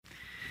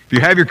If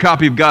you have your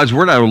copy of God's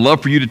Word, I would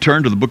love for you to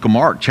turn to the book of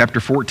Mark,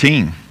 chapter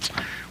 14.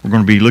 We're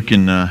going to be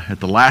looking at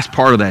the last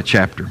part of that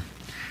chapter.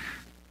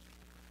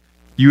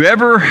 You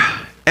ever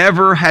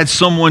had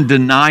someone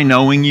deny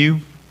knowing you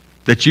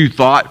that you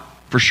thought,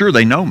 for sure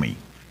they know me?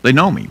 They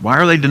know me. Why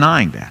are they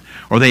denying that?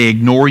 Or they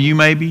ignore you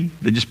maybe?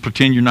 They just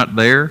pretend you're not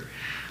there?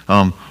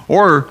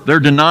 Or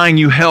they're denying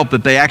you help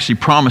that they actually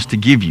promised to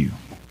give you.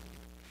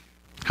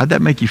 How'd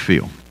that make you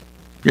feel?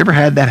 You ever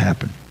had that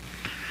happen?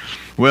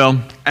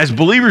 Well, as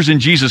believers in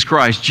Jesus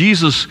Christ,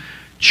 Jesus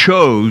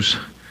chose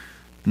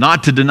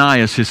not to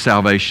deny us his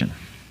salvation.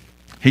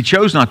 He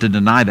chose not to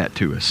deny that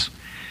to us.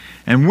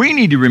 And we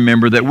need to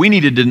remember that we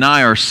need to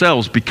deny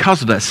ourselves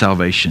because of that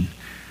salvation,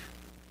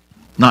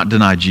 not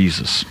deny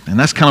Jesus. And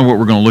that's kind of what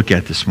we're going to look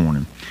at this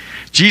morning.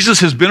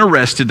 Jesus has been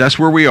arrested. That's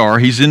where we are.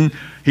 He's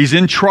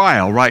in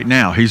trial right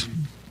now. He's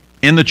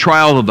in the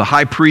trial of the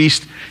high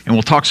priest, and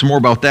we'll talk some more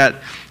about that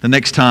the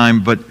next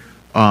time. But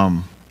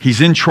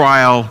he's in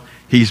trial.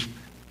 He's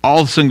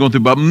all of a sudden going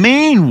through. But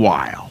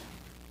meanwhile,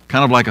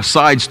 kind of like a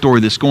side story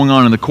that's going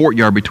on in the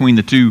courtyard between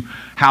the two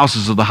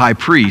houses of the high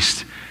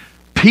priest,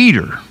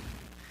 Peter,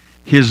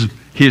 his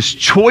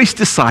choice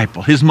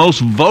disciple, his most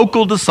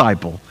vocal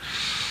disciple,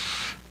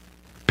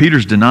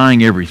 Peter's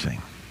denying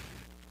everything.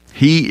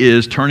 He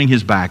is turning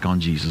his back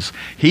on Jesus.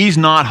 He's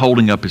not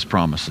holding up his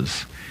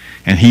promises,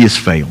 and he is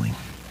failing.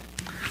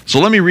 So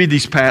let me read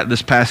this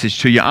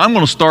passage to you. I'm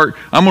going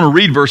to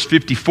read verse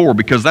 54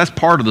 because that's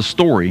part of the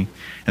story,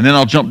 and then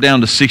I'll jump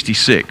down to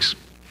 66.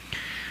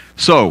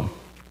 So,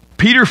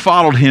 Peter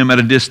followed him at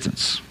a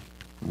distance,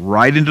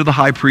 right into the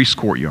high priest's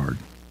courtyard,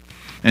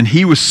 and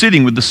he was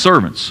sitting with the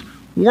servants,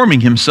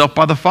 warming himself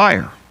by the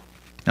fire.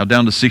 Now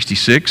down to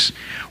 66.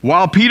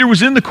 While Peter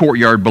was in the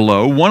courtyard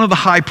below, one of the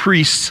high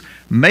priest's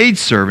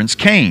maidservants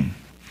came.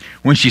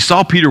 When she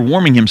saw Peter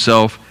warming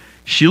himself,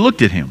 she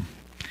looked at him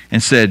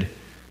and said,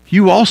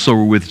 "You also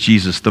were with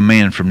Jesus, the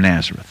man from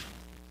Nazareth."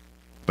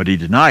 But he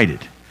denied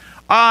it.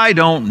 "I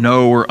don't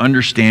know or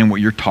understand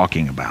what you're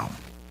talking about."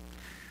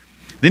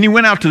 Then he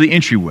went out to the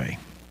entryway,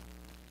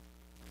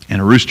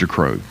 and a rooster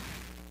crowed.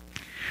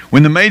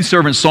 When the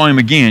maidservant saw him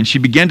again, she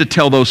began to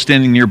tell those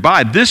standing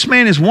nearby, "This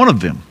man is one of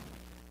them."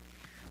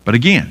 But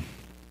again,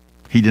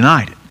 he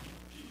denied it.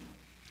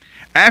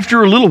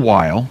 After a little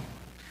while,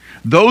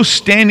 those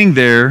standing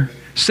there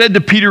said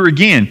to Peter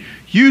again,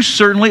 "You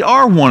certainly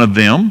are one of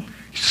them,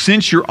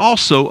 since you're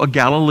also a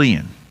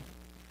Galilean."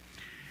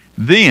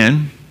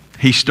 Then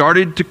he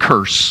started to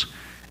curse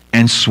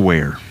and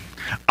swear,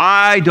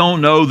 "I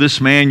don't know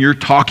this man you're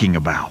talking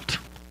about."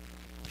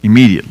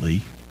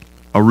 Immediately,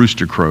 a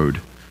rooster crowed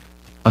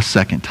a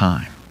second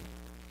time.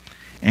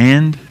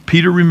 And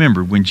Peter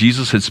remembered when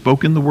Jesus had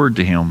spoken the word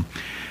to him,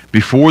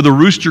 "Before the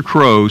rooster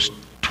crows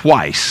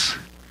twice,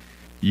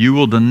 you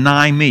will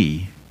deny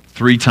me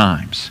 3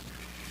 times."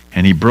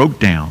 And he broke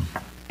down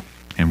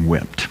and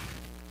wept.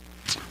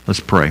 Let's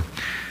pray.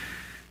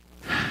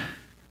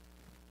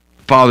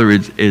 Father,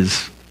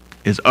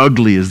 as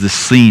ugly as this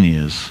scene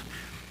is,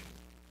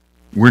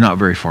 we're not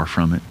very far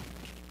from it.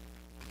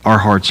 Our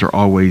hearts are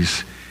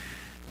always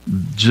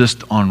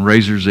just on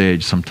razor's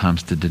edge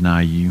sometimes to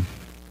deny you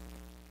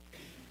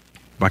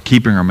by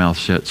keeping our mouths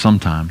shut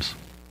sometimes.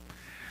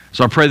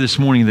 So I pray this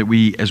morning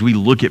that as we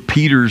look at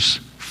Peter's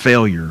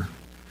failure,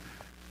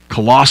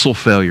 colossal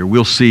failure,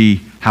 we'll see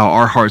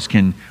how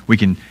we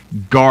can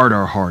guard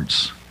our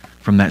hearts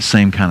from that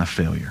same kind of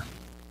failure.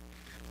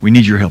 We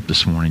need your help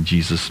this morning,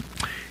 Jesus,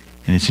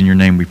 and it's in your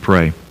name we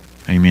pray.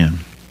 Amen.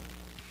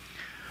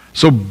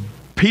 So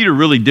Peter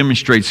really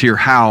demonstrates here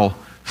how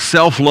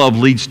self-love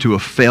leads to a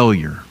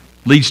failure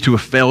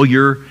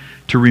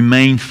to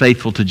remain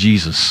faithful to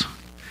Jesus.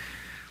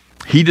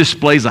 He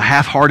displays a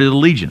half-hearted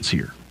allegiance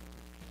here.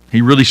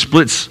 He really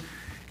splits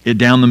it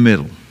down the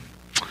middle.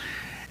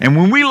 And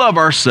when we love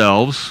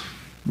ourselves,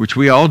 which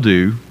we all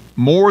do,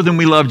 more than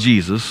we love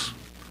Jesus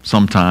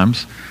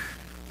sometimes,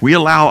 we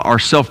allow our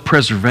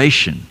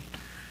self-preservation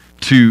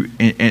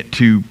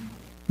to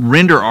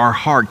render our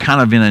heart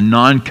kind of in a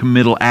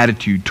non-committal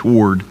attitude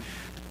toward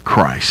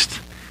Christ.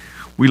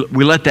 We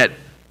let that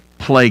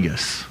plague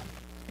us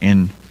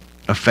and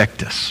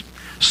affect us.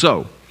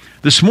 So,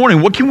 this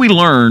morning, what can we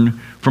learn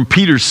from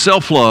Peter's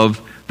self-love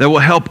that will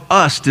help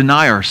us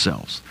deny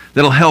ourselves,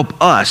 that'll help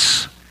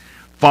us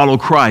follow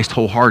Christ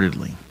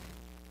wholeheartedly?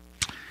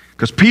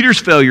 Because Peter's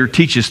failure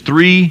teaches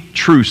 3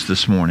 truths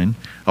this morning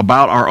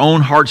about our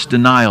own heart's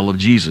denial of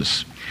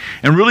Jesus.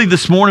 And really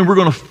this morning we're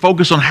going to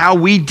focus on how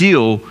we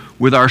deal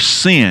with our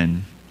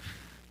sin.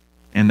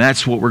 And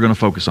that's what we're going to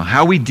focus on,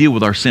 how we deal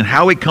with our sin,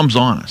 how it comes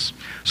on us.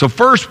 So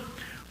first,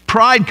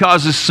 pride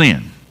causes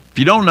sin. If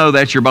you don't know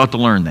that, you're about to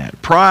learn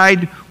that.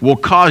 Pride will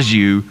cause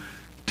you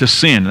to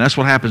sin. And that's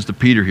what happens to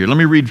Peter here. Let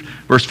me read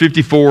verse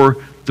 54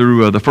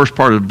 through the first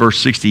part of verse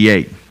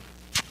 68.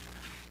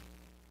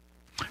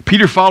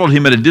 Peter followed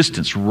him at a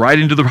distance, right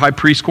into the high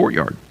priest's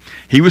courtyard.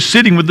 He was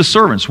sitting with the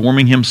servants,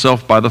 warming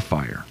himself by the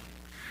fire.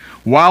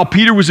 While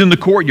Peter was in the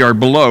courtyard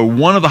below,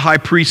 one of the high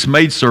priest's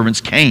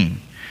maidservants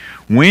came.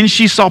 When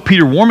she saw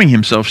Peter warming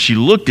himself, she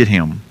looked at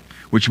him,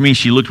 which means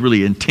she looked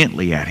really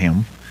intently at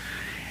him,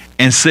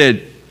 and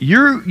said,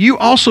 you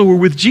also were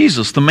with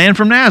Jesus, the man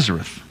from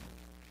Nazareth.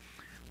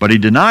 But he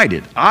denied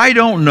it. I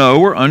don't know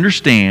or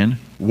understand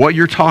what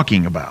you're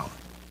talking about.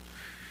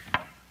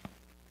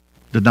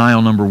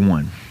 Denial number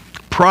one.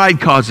 Pride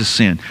causes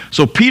sin.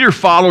 So Peter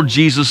followed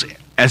Jesus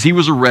as he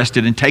was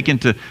arrested and taken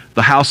to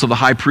the house of the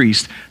high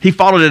priest. He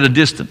followed at a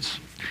distance.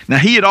 Now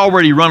he had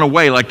already run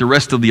away like the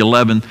rest of the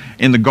 11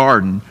 in the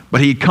garden,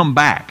 but he had come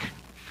back.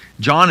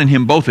 John and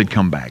him both had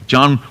come back.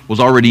 John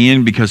was already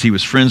in because he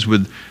was friends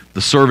with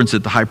the servants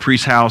at the high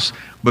priest's house,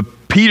 but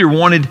Peter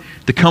wanted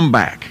to come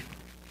back.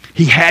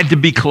 He had to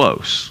be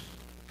close.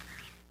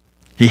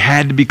 He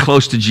had to be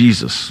close to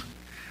Jesus,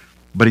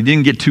 but he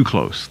didn't get too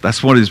close.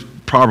 That's what his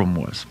problem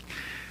was.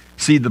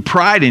 See, the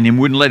pride in him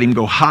wouldn't let him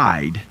go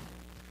hide,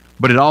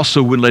 but it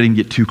also wouldn't let him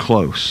get too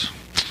close.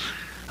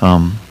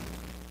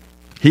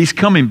 He's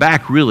coming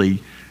back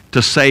really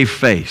to save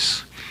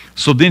face.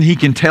 So then he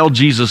can tell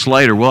Jesus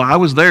later, well, I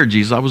was there,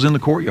 Jesus. I was in the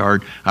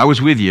courtyard. I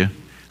was with you.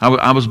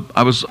 I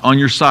was on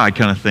your side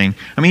kind of thing.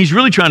 I mean, he's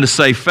really trying to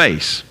save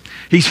face.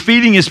 He's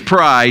feeding his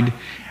pride,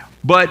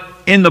 but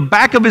in the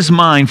back of his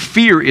mind,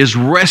 fear is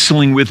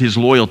wrestling with his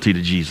loyalty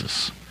to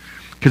Jesus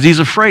because he's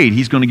afraid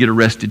he's going to get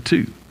arrested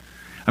too.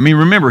 I mean,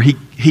 remember,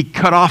 he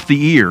cut off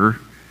the ear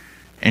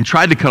and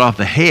tried to cut off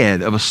the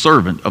head of a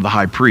servant of the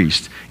high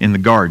priest in the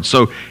guard.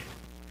 So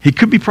he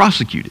could be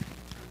prosecuted.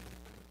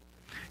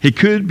 He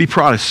could be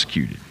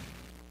prosecuted.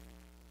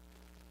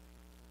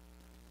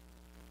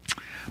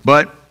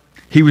 But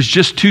he was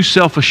just too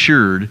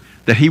self-assured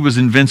that he was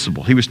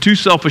invincible. He was too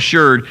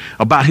self-assured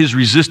about his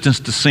resistance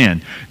to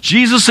sin.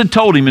 Jesus had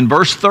told him in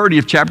verse 30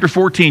 of chapter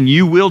 14,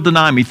 you will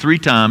deny me 3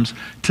 times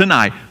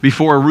tonight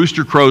before a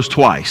rooster crows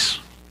twice.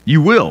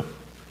 You will.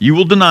 You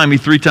will deny me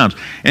 3 times.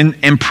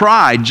 And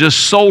pride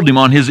just sold him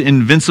on his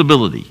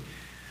invincibility.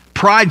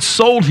 Pride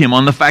sold him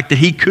on the fact that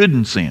he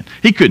couldn't sin.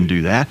 He couldn't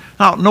do that.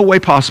 No way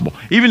possible.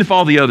 Even if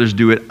all the others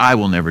do it, I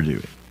will never do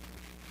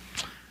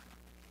it.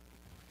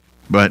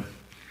 But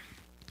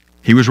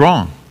he was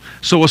wrong.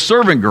 So a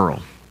servant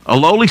girl, a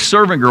lowly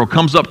servant girl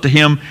comes up to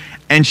him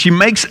and she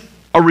makes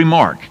a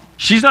remark.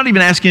 She's not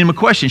even asking him a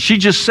question. She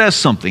just says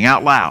something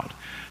out loud.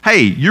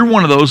 Hey, you're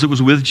one of those that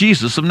was with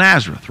Jesus of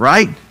Nazareth,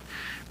 right?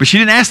 But she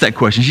didn't ask that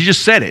question. She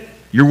just said it.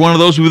 You're one of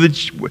those with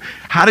it.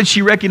 How did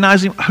she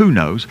recognize him? Who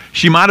knows?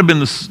 She might have been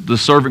the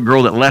servant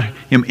girl that let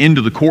him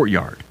into the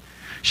courtyard.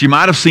 She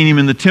might have seen him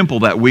in the temple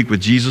that week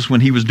with Jesus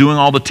when he was doing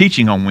all the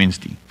teaching on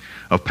Wednesday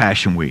of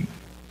Passion Week.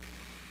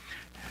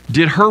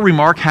 Did her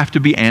remark have to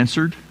be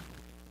answered?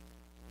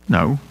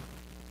 No.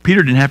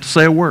 Peter didn't have to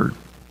say a word.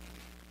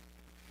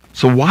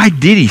 So why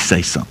did he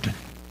say something?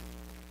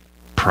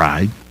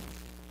 Pride.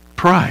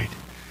 Pride.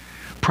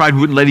 Pride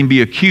wouldn't let him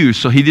be accused,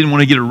 so he didn't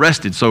want to get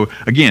arrested. So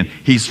again,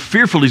 he's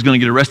fearful he's going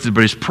to get arrested,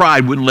 but his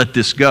pride wouldn't let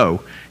this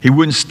go. He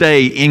wouldn't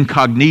stay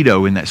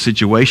incognito in that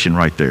situation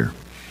right there.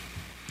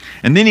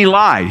 And then he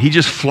lied. He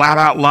just flat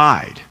out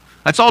lied.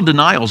 That's all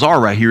denials are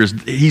right here, is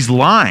he's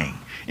lying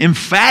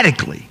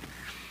emphatically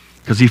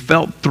because he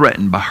felt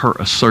threatened by her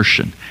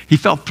assertion. He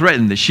felt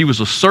threatened that she was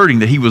asserting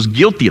that he was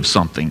guilty of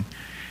something,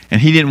 and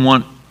he didn't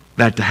want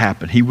that to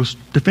happen. He was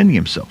defending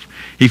himself.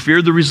 He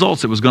feared the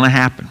results that was going to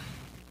happen.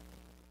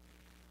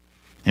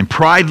 And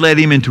pride led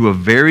him into a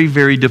very,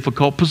 very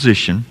difficult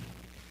position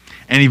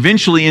and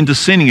eventually into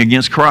sinning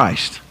against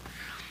Christ.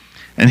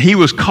 And he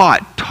was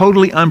caught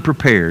totally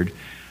unprepared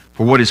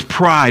for what his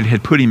pride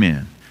had put him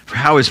in, for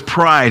how his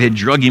pride had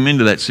drug him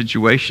into that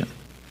situation.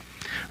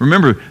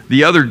 Remember,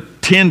 the other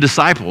 10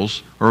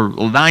 disciples, or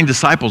 9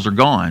 disciples are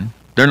gone.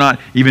 They're not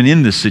even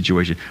in this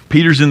situation.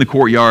 Peter's in the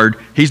courtyard.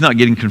 He's not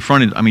getting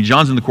confronted. I mean,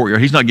 John's in the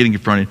courtyard. He's not getting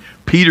confronted.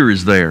 Peter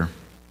is there.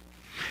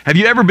 Have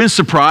you ever been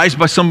surprised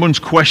by someone's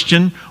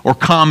question or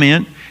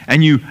comment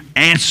and you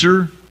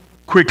answer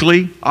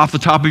quickly off the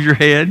top of your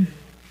head?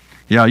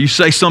 Yeah, you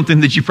say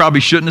something that you probably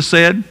shouldn't have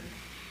said.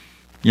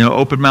 You know,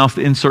 open mouth,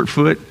 insert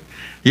foot.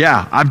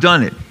 Yeah, I've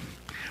done it.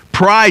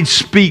 Pride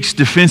speaks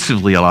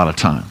defensively a lot of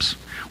times.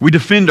 We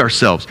defend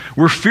ourselves.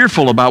 We're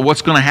fearful about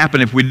what's going to happen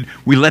if we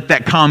let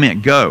that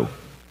comment go.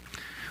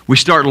 We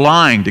start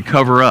lying to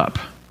cover up.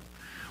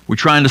 We're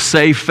trying to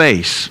save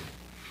face.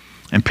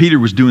 And Peter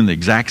was doing the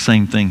exact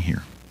same thing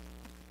here.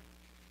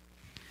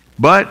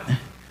 But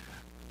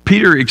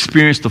Peter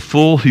experienced the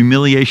full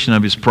humiliation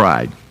of his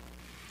pride.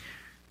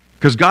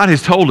 Because God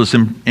has told us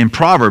in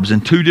Proverbs,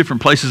 in 2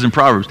 different places in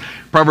Proverbs,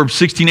 Proverbs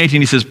 16:18,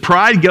 he says,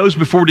 pride goes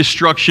before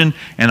destruction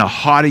and a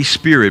haughty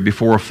spirit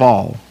before a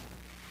fall.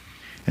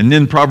 And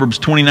then Proverbs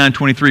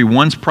 29:23,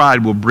 one's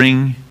pride will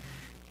bring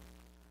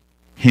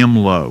him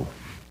low.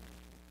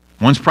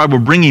 One's pride will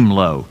bring him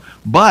low.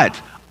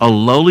 But a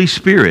lowly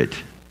spirit,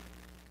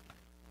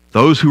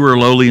 those who are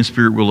lowly in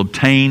spirit will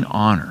obtain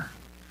honor.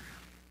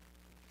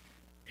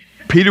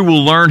 Peter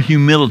will learn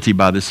humility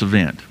by this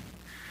event.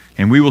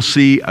 And we will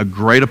see a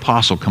great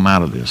apostle come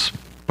out of this.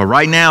 But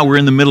right now, we're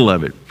in the middle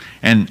of it.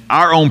 And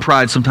our own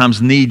pride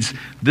sometimes needs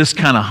this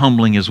kind of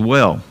humbling as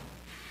well.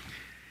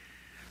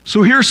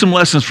 So here are some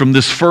lessons from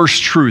this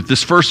first truth,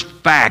 this first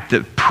fact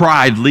that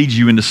pride leads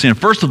you into sin.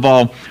 First of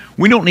all,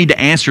 we don't need to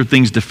answer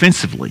things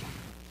defensively.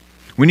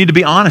 We need to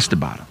be honest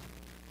about them.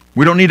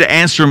 We don't need to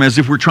answer them as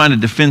if we're trying to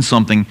defend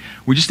something.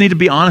 We just need to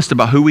be honest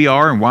about who we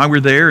are and why we're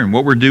there and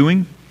what we're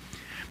doing.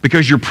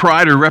 Because your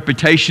pride or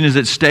reputation is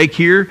at stake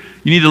here,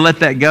 you need to let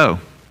that go.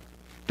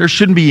 There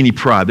shouldn't be any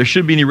pride. There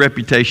shouldn't be any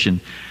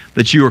reputation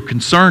that you are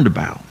concerned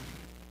about.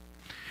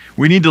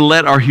 We need to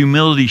let our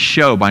humility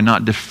show by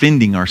not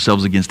defending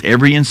ourselves against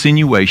every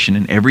insinuation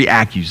and every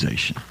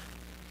accusation.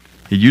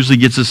 It usually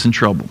gets us in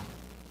trouble.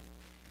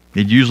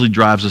 It usually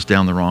drives us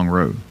down the wrong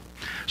road.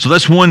 So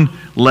that's one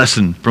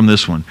lesson from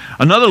this one.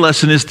 Another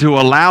lesson is to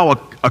allow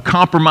a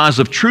compromise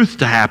of truth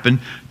to happen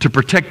to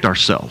protect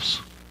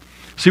ourselves.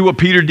 See what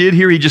Peter did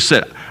here? He just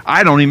said,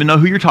 I don't even know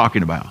who you're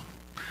talking about.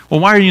 Well,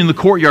 why are you in the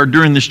courtyard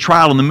during this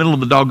trial in the middle of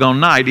the doggone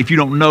night if you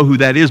don't know who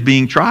that is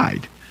being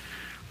tried?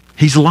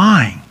 He's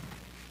lying.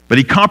 But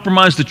he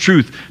compromised the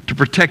truth to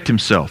protect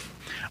himself.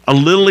 A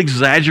little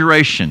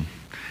exaggeration,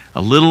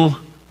 a little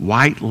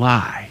white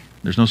lie.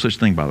 There's no such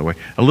thing, by the way.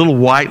 A little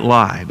white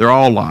lie. They're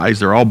all lies.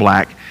 They're all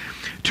black.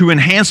 To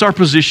enhance our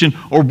position,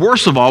 or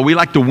worse of all, we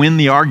like to win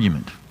the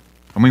argument.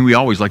 I mean, we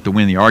always like to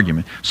win the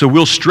argument. So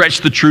we'll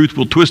stretch the truth,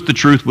 we'll twist the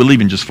truth, we'll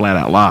even just flat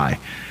out lie.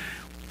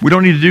 We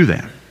don't need to do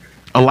that.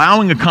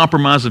 Allowing a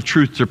compromise of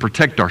truth to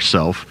protect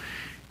ourselves,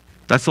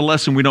 that's a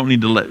lesson we don't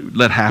need to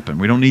let happen.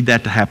 We don't need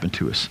that to happen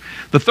to us.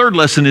 The third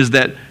lesson is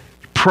that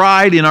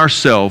pride in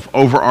ourselves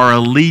over our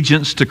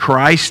allegiance to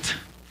Christ,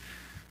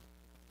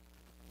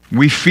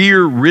 we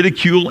fear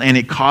ridicule and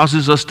it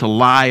causes us to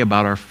lie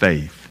about our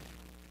faith.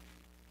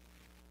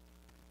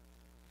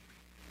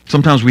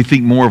 Sometimes we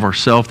think more of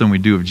ourselves than we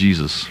do of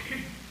Jesus.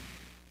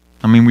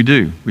 I mean, we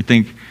do. We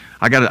think,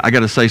 I got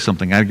to say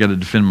something. I got to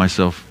defend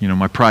myself. You know,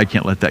 my pride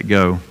can't let that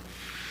go.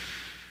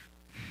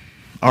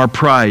 Our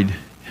pride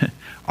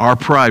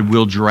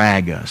will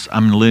drag us. I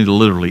mean,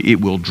 literally,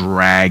 it will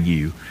drag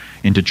you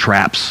into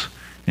traps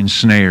and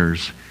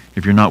snares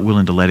if you're not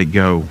willing to let it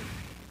go.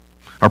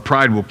 Our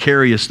pride will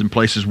carry us in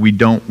places we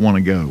don't want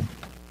to go.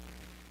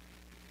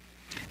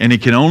 And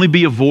it can only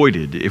be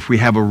avoided if we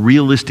have a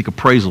realistic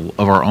appraisal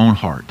of our own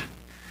heart.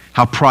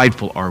 How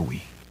prideful are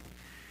we?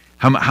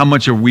 How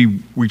much are we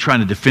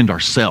trying to defend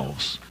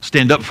ourselves,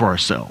 stand up for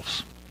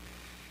ourselves?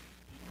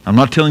 I'm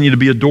not telling you to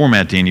be a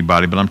doormat to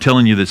anybody, but I'm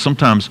telling you that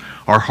sometimes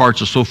our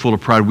hearts are so full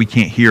of pride we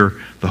can't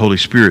hear the Holy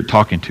Spirit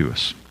talking to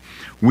us.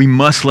 We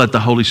must let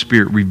the Holy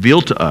Spirit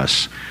reveal to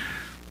us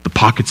the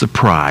pockets of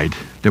pride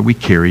that we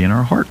carry in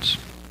our hearts.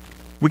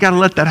 We got to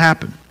let that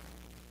happen.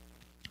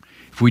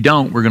 If we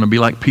don't, we're going to be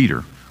like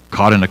Peter,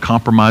 caught in a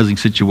compromising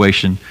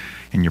situation,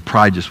 and your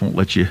pride just won't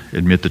let you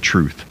admit the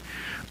truth.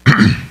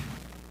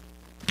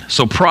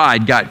 So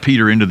pride got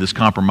Peter into this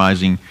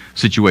compromising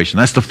situation.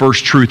 That's the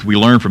first truth we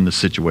learn from this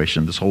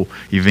situation, this whole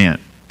event.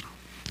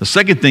 The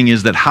second thing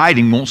is that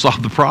hiding won't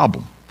solve the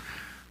problem.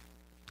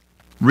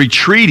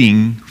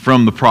 Retreating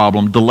from the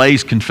problem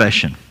delays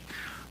confession.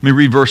 Let me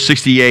read verse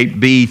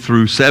 68b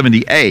through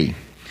 70a.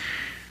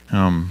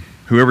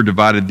 Whoever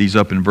divided these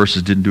up in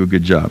verses didn't do a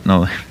good job.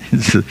 No,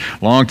 it's a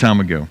long time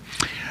ago.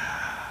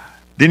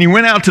 Then he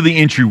went out to the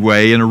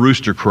entryway, and a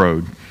rooster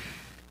crowed.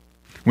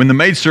 When the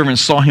maidservant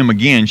saw him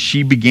again,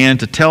 she began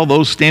to tell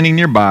those standing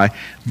nearby,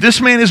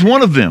 "This man is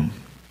one of them."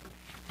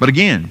 But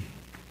again,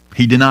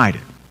 he denied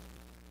it.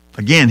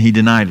 Again, he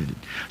denied it.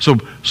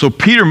 So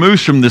Peter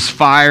moves from this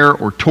fire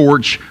or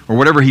torch or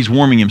whatever he's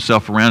warming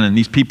himself around, and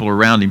these people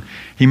around him.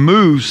 He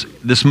moves,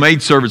 this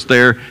maidservant's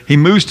there, he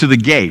moves to the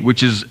gate,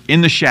 which is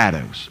in the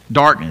shadows,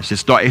 darkness,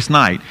 it's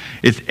night,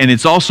 and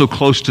it's also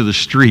close to the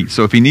street.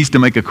 So if he needs to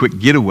make a quick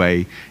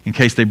getaway in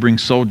case they bring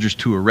soldiers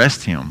to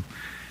arrest him,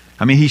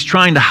 I mean, he's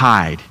trying to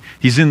hide.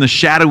 He's in the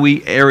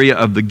shadowy area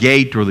of the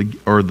gate or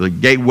the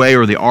gateway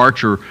or the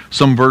arch, or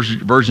some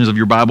versions of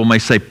your Bible may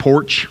say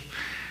porch.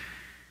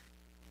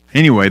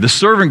 Anyway, the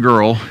servant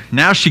girl,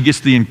 now she gets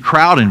the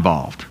crowd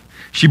involved.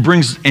 She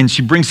brings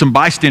some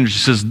bystanders. She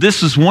says,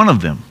 "This is one of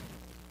them."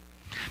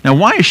 Now,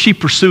 why is she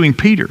pursuing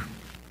Peter?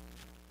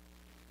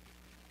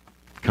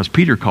 Because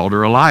Peter called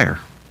her a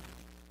liar.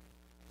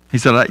 He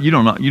said, "You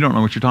don't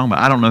know what you're talking about.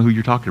 I don't know who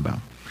you're talking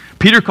about."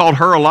 Peter called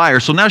her a liar,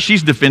 so now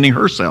she's defending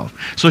herself.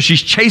 So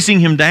she's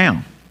chasing him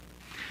down.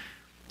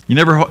 You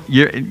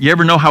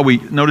ever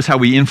notice how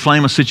we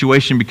inflame a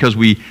situation because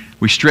we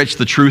stretch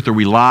the truth or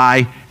we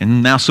lie,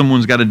 and now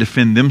someone's got to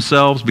defend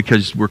themselves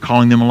because we're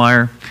calling them a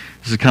liar?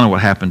 This is kind of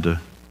what happened to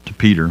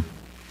Peter.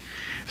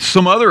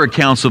 Some other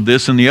accounts of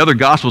this in the other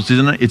Gospels,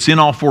 it's in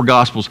all four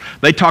Gospels,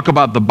 they talk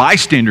about the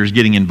bystanders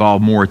getting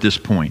involved more at this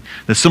point.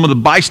 That some of the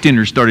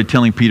bystanders started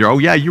telling Peter, "Oh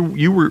yeah,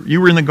 you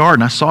were in the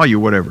garden, I saw you,"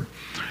 whatever.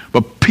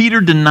 But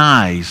Peter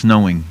denies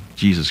knowing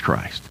Jesus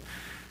Christ.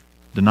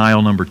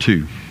 Denial number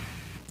 2.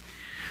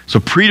 So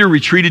Peter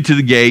retreated to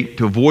the gate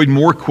to avoid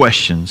more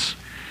questions.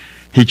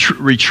 He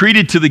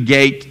retreated to the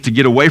gate to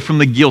get away from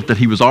the guilt that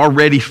he was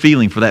already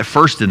feeling for that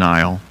first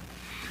denial,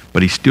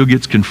 but he still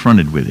gets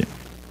confronted with it.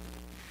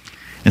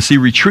 And see,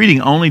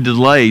 retreating only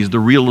delays the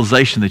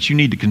realization that you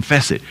need to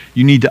confess it.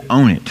 You need to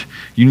own it.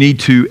 You need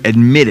to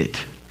admit it.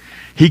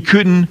 He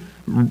couldn't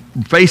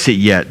face it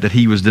yet that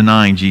he was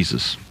denying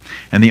Jesus.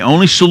 And the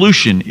only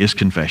solution is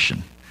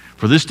confession.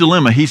 For this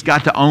dilemma, he's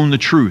got to own the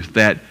truth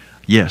that,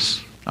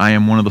 yes, I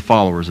am one of the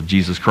followers of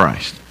Jesus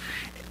Christ.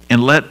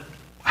 And let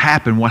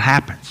happen what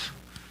happens.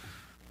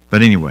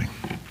 But anyway,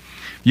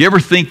 you ever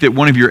think that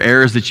one of your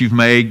errors that you've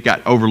made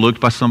got overlooked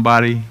by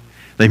somebody?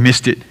 They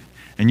missed it,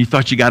 and you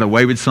thought you got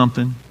away with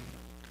something?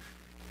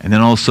 And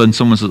then all of a sudden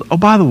someone says, oh,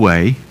 by the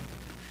way,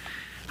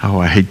 oh,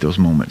 I hate those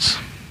moments.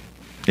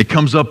 It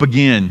comes up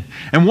again.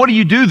 And what do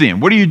you do then?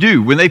 What do you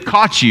do? When they've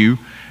caught you,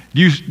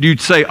 you'd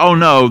say, oh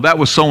no, that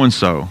was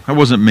so-and-so. That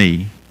wasn't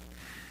me.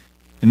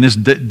 In this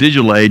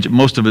digital age,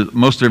 most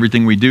of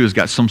everything we do has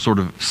got some sort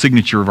of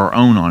signature of our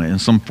own on it in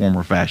some form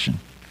or fashion.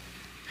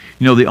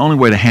 You know, the only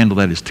way to handle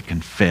that is to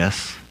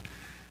confess.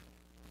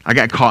 I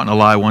got caught in a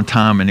lie one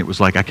time, and it was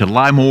like I could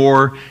lie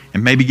more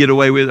and maybe get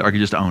away with it, or I could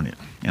just own it.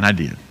 And I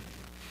did.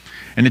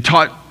 And it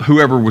taught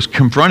whoever was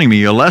confronting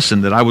me a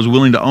lesson that I was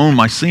willing to own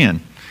my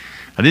sin.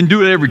 I didn't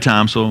do it every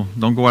time, so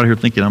don't go out here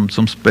thinking I'm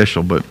some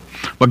special. But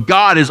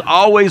God has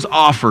always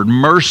offered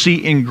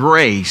mercy and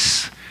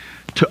grace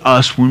to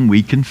us when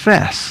we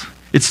confess.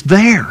 It's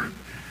there.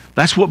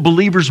 That's what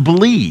believers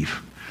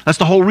believe. That's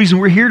the whole reason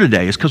we're here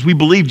today, is because we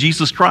believe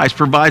Jesus Christ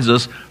provides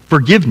us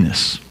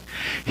forgiveness.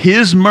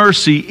 His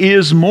mercy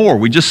is more.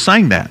 We just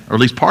sang that, or at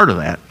least part of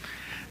that.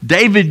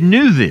 David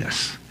knew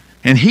this.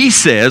 And he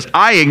says,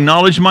 I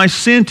acknowledge my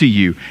sin to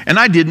you, and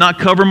I did not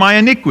cover my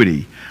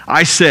iniquity.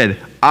 I said,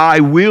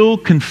 I will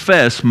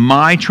confess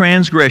my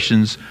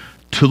transgressions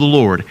to the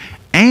Lord.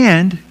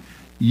 And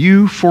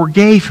you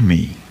forgave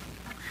me.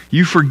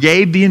 You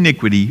forgave the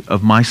iniquity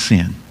of my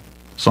sin.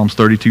 Psalms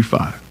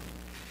 32:5.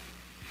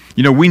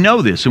 You know, we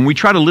know this, and we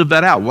try to live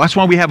that out. That's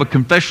why we have a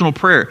confessional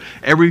prayer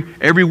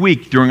every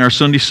week during our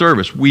Sunday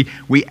service. We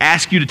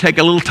ask you to take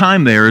a little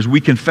time there as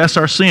we confess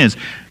our sins.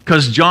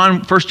 Because 1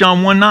 John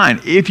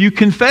 1:9, if you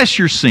confess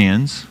your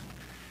sins,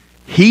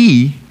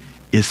 He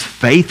is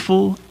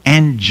faithful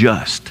and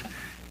just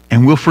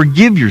and will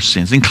forgive your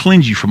sins and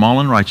cleanse you from all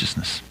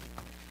unrighteousness.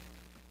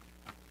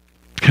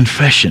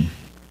 Confession,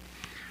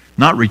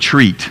 not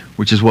retreat,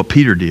 which is what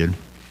Peter did.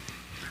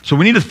 So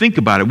we need to think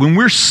about it. When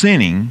we're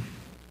sinning,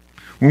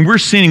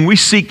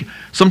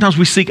 sometimes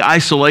we seek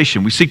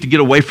isolation. We seek to get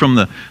away from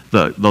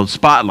the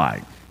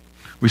spotlight.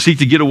 We seek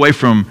to get away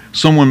from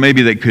someone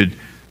maybe that could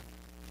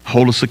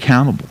hold us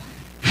accountable.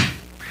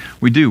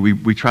 We do.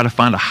 We try to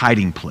find a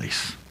hiding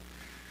place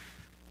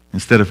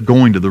instead of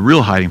going to the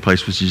real hiding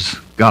place, which is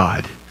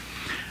God.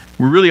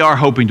 We really are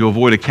hoping to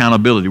avoid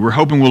accountability. We're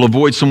hoping we'll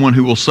avoid someone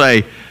who will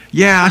say,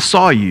 yeah, I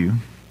saw you.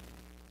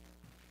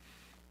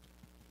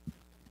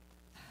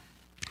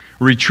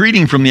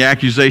 Retreating from the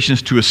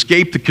accusations to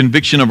escape the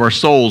conviction of our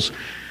souls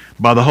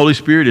by the Holy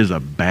Spirit is a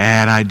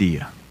bad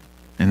idea.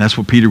 And that's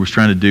what Peter was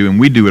trying to do, and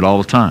we do it all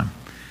the time.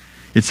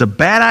 It's a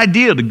bad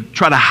idea to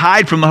try to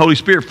hide from the Holy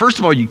Spirit. First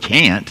of all, you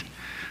can't.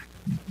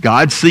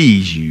 God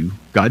sees you.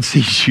 God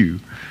sees you.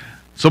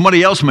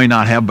 Somebody else may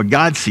not have, but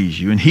God sees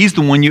you, and He's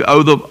the one you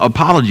owe the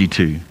apology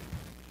to.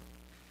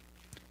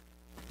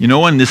 You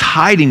know, and this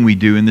hiding we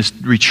do and this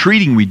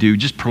retreating we do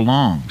just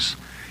prolongs.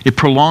 It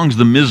prolongs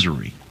the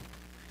misery.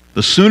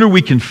 The sooner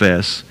we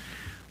confess,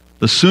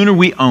 the sooner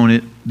we own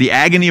it, the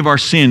agony of our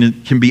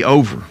sin can be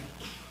over.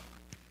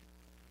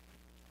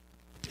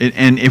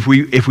 And if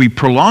we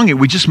prolong it,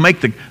 we just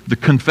make the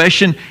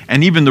confession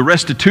and even the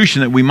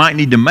restitution that we might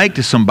need to make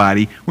to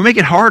somebody, we make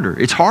it harder.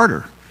 It's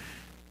harder.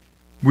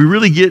 We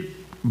really get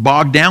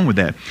bogged down with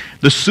that.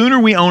 The sooner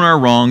we own our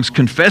wrongs,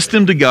 confess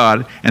them to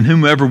God and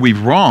whomever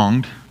we've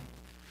wronged,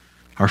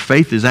 our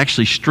faith is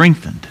actually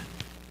strengthened.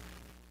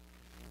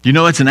 Do you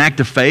know it's an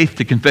act of faith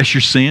to confess your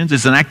sins?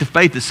 It's an act of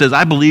faith that says,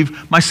 I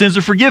believe my sins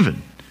are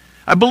forgiven.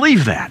 I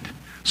believe that.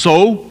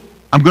 So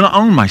I'm going to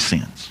own my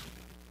sins.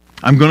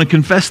 I'm going to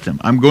confess them.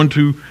 I'm going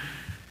to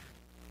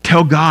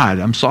tell God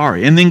I'm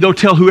sorry. And then go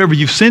tell whoever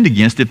you've sinned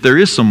against, if there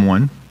is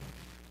someone,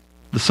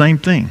 the same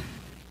thing.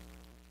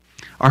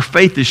 Our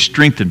faith is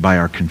strengthened by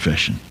our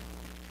confession.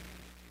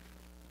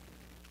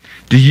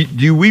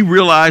 Do we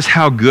realize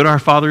how good our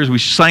Father is? We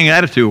sang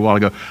attitude a while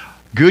ago.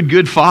 Good,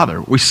 good Father.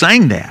 We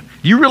sang that.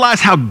 Do you realize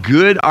how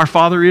good our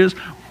Father is?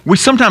 We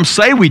sometimes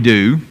say we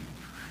do,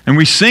 and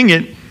we sing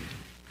it.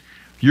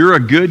 You're a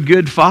good,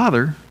 good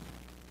Father.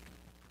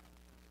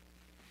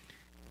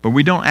 But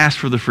we don't ask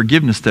for the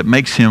forgiveness that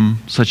makes Him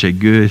such a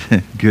good,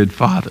 good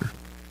Father.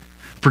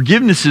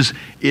 Forgiveness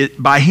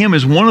by Him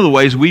is one of the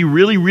ways we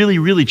really, really,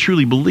 really,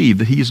 truly believe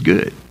that He is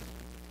good.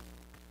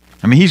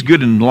 I mean, He's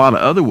good in a lot of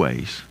other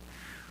ways.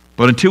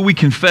 But until we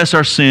confess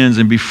our sins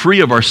and be free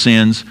of our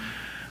sins,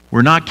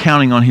 we're not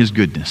counting on His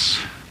goodness.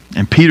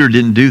 And Peter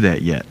didn't do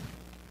that yet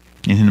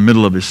in the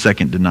middle of his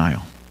second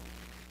denial.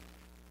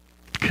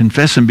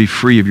 Confess and be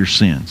free of your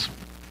sins.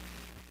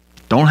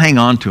 Don't hang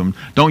on to them.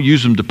 Don't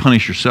use them to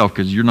punish yourself,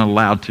 because you're not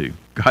allowed to.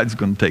 God's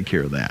going to take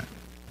care of that.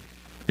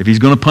 If He's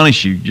going to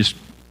punish you,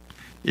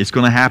 it's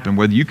going to happen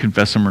whether you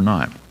confess them or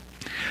not.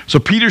 So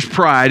Peter's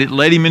pride, it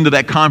led him into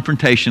that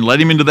confrontation,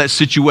 led him into that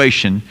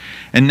situation,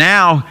 and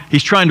now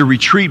he's trying to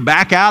retreat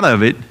back out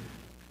of it.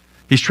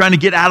 He's trying to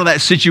get out of that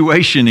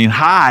situation and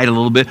hide a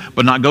little bit,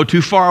 but not go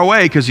too far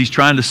away, because he's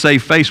trying to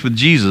save face with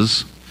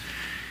Jesus.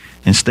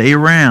 and stay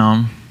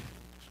around.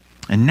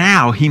 And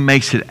now he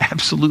makes it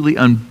absolutely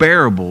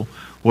unbearable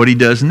what he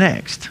does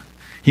next.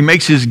 He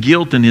makes his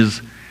guilt and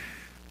his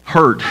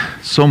hurt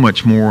so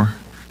much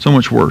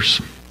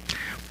worse.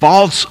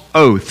 False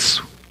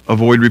oaths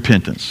avoid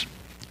repentance.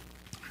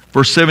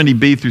 Verse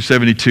 70b through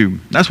 72.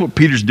 That's what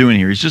Peter's doing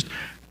here. He's just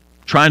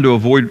trying to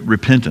avoid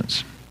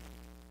repentance.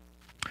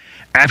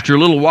 After a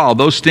little while,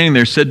 those standing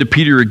there said to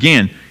Peter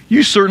again,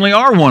 "You certainly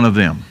are one of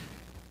them,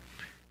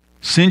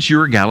 since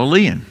you're a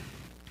Galilean."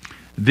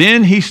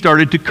 Then he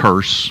started to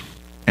curse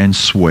and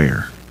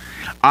swear,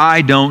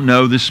 "I don't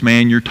know this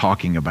man you're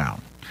talking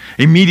about."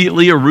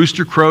 Immediately a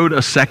rooster crowed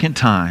a second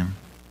time,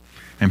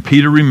 and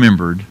Peter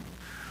remembered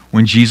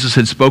when Jesus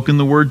had spoken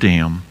the word to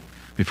him,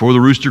 "Before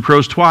the rooster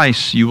crows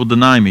twice, you will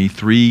deny me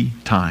 3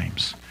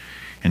 times."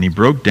 And he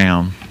broke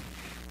down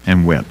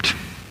and wept.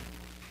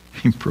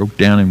 He broke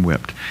down and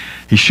wept.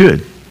 He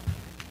should.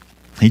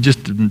 He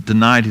just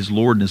denied his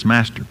Lord and his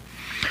Master.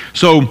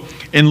 So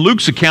in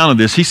Luke's account of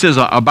this, he says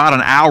about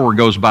an hour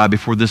goes by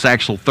before this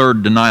actual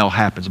third denial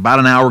happens. About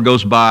an hour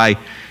goes by,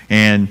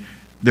 and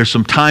there's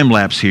some time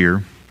lapse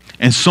here,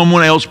 and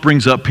someone else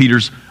brings up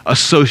Peter's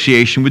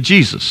association with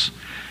Jesus.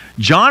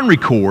 John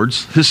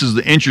records, this is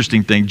the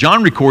interesting thing,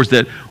 John records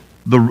that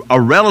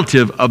a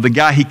relative of the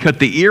guy he cut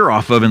the ear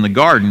off of in the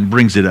garden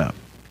brings it up.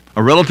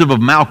 A relative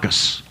of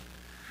Malchus.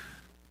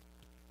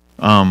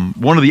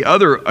 One of the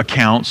other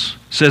accounts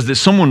says that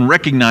someone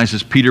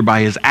recognizes Peter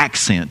by his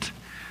accent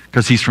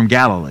because he's from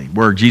Galilee,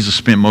 where Jesus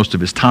spent most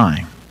of his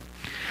time.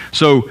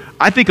 So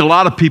I think a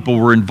lot of people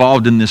were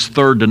involved in this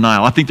third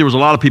denial. I think there was a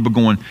lot of people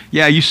going,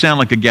 "Yeah, you sound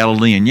like a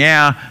Galilean.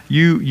 Yeah,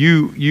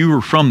 you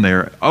were from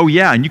there. Oh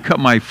yeah, and you cut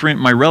my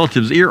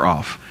relative's ear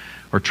off,"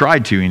 or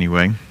tried to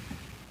anyway.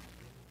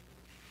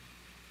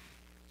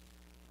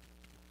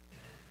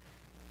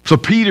 So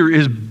Peter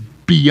is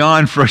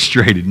beyond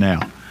frustrated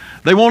now.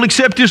 They won't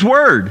accept his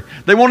word.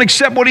 They won't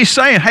accept what he's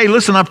saying. "Hey,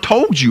 listen, I've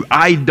told you,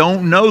 I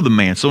don't know the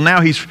man." So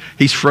now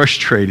he's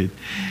frustrated.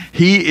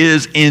 He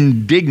is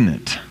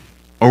indignant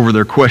over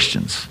their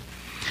questions.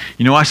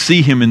 You know, I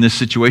see him in this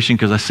situation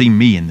because I see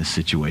me in this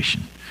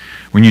situation.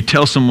 When you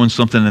tell someone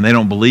something and they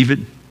don't believe it,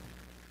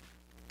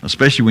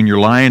 especially when you're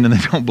lying and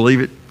they don't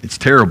believe it, it's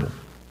terrible.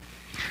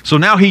 So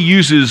now he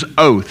uses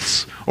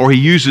oaths, or he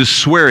uses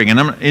swearing, and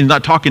I'm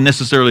not talking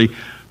necessarily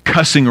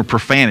cussing or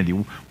profanity.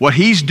 What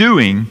he's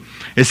doing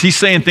is he's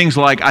saying things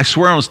like, "I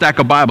swear on a stack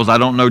of Bibles, I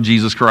don't know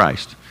Jesus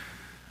Christ.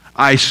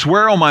 I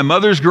swear on my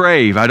mother's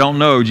grave, I don't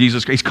know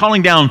Jesus Christ." He's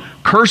calling down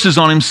curses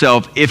on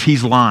himself if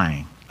he's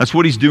lying. That's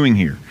what he's doing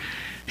here.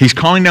 He's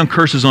calling down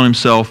curses on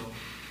himself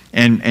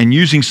and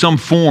using some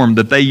form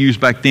that they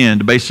used back then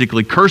to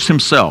basically curse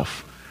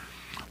himself.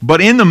 But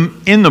in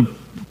the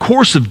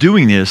course of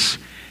doing this,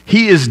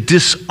 he is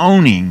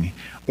disowning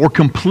or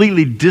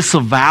completely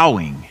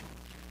disavowing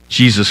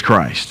Jesus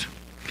Christ.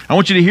 I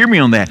want you to hear me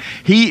on that.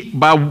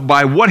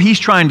 By what he's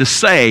trying to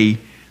say,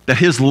 that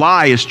his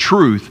lie is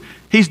truth,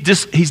 he's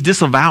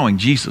disavowing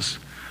Jesus,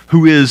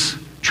 who is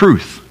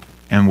truth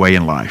and way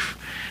in life.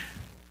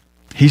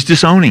 He's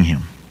disowning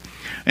him.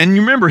 And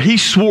you remember, he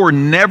swore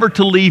never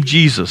to leave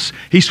Jesus.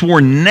 He swore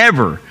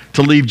never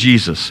to leave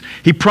Jesus.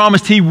 He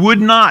promised he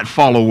would not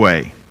fall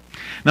away.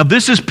 Now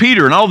this is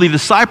Peter, and all the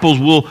disciples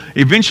will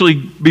eventually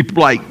be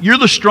like, "You're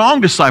the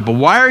strong disciple.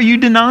 Why are you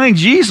denying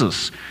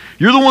Jesus?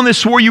 You're the one that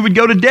swore you would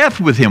go to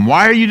death with him.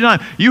 Why are you denying?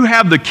 You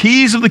have the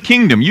keys of the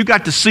kingdom. You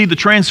got to see the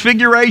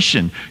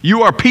transfiguration.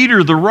 You are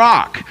Peter the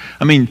rock."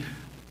 I mean,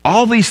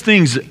 all these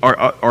things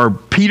are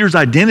Peter's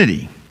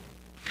identity.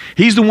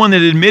 He's the one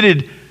that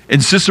admitted in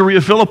Caesarea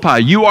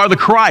Philippi, "You are the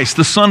Christ,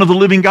 the Son of the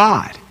living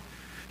God."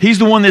 He's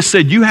the one that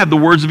said, "You have the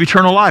words of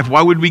eternal life.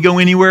 Why would we go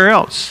anywhere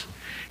else?"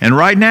 And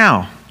right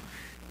now,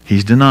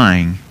 he's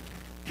denying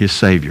his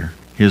Savior,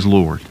 his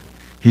Lord.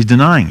 He's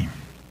denying him.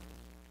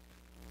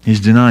 He's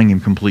denying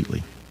him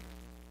completely.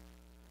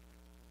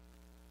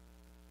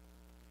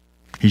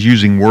 He's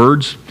using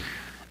words,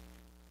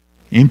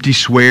 empty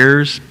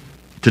swears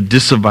to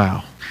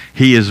disavow.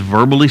 He is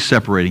verbally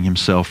separating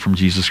himself from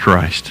Jesus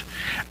Christ.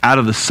 Out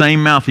of the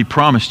same mouth he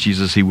promised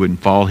Jesus he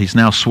wouldn't fall, he's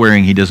now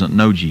swearing he doesn't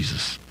know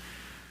Jesus.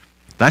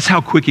 That's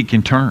how quick it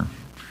can turn.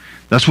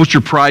 That's what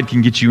your pride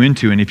can get you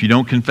into, and if you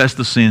don't confess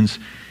the sins,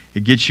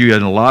 it gets you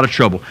in a lot of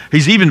trouble.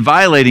 He's even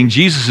violating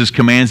Jesus'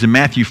 commands in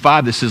Matthew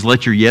 5 that says,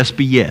 "Let your yes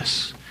be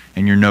yes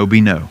and your no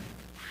be no."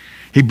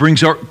 He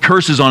brings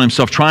curses on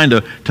himself, trying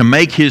to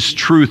make his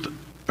truth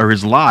or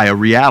his lie a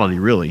reality,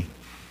 really.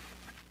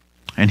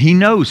 And he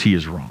knows he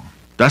is wrong.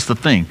 That's the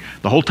thing.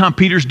 The whole time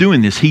Peter's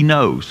doing this, he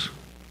knows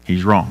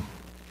he's wrong.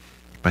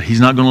 But he's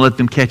not going to let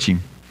them catch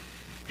him.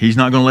 He's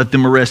not going to let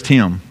them arrest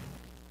him.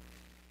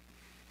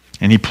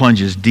 And he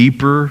plunges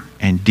deeper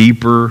and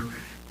deeper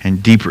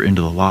and deeper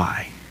into the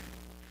lie.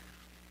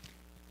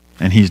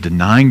 And he's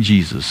denying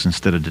Jesus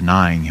instead of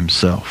denying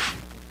himself.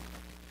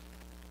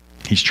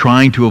 He's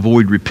trying to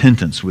avoid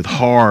repentance with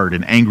hard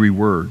and angry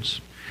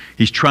words.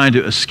 He's trying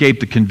to escape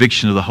the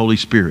conviction of the Holy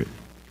Spirit.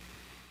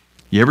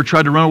 You ever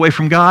tried to run away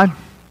from God?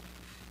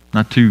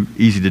 Not too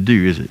easy to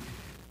do, is it?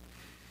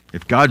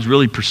 If God's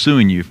really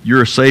pursuing you, if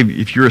you're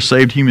a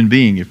saved human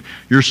being, if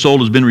your soul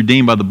has been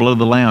redeemed by the blood of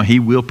the Lamb, He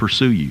will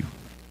pursue you.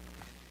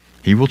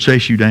 He will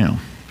chase you down.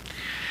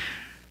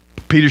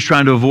 Peter's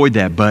trying to avoid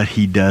that, but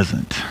he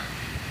doesn't.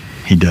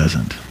 He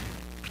doesn't.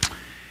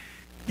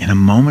 In a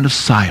moment of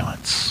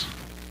silence,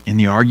 in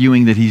the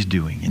arguing that he's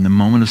doing, in the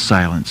moment of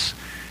silence,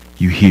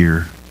 you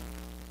hear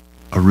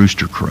a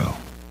rooster crow,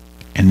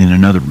 and then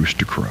another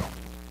rooster crow.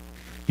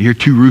 You hear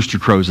two rooster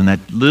crows in that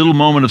little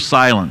moment of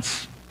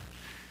silence.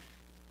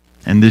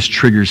 And this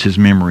triggers his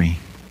memory,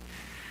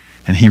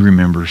 and he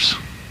remembers.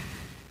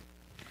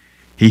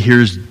 He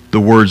hears the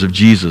words of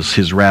Jesus,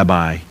 his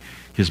rabbi,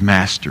 his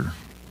master,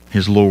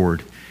 his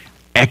Lord,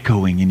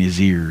 echoing in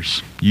his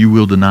ears. You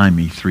will deny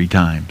me 3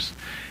 times.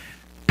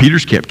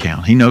 Peter's kept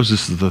count. He knows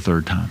this is the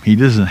 3rd time. He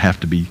doesn't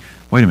have to be,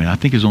 wait a minute, I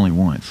think it's only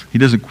once. He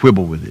doesn't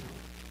quibble with it.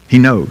 He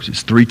knows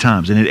it's 3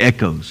 times, and it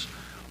echoes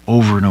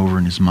over and over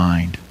in his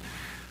mind.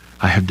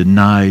 I have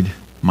denied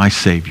my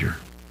Savior,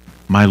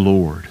 my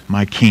Lord,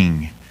 my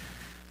King,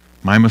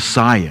 my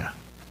Messiah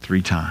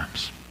 3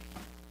 times.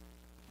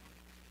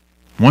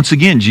 Once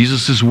again,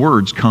 Jesus'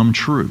 words come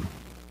true.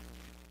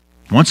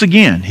 Once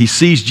again, he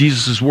sees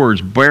Jesus'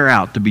 words bear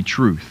out to be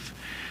truth.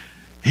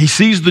 He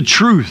sees the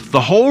truth.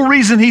 The whole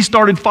reason he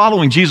started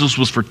following Jesus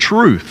was for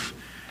truth.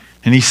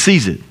 And he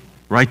sees it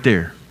right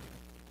there.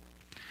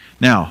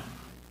 Now,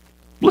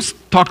 let's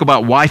talk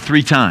about why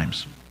 3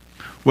 times.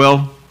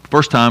 Well,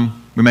 first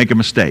time, we make a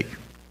mistake.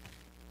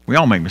 We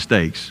all make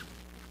mistakes.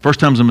 First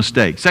time's a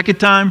mistake. Second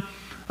time,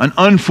 an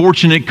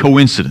unfortunate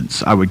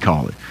coincidence, I would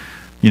call it.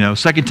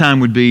 Second time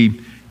would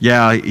be,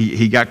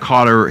 he got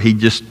caught or he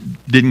just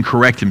didn't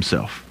correct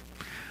himself.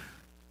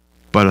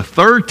 But a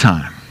third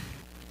time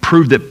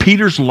proved that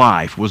Peter's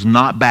life was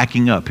not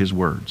backing up his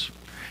words.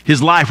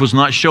 His life was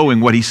not showing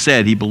what he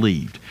said he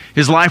believed.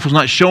 His life was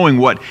not showing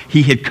what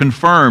he had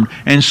confirmed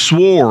and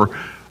swore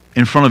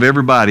in front of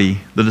everybody,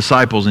 the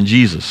disciples and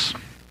Jesus.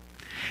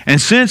 And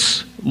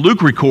since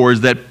Luke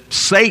records that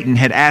Satan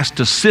had asked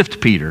to sift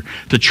Peter,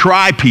 to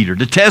try Peter,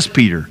 to test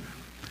Peter,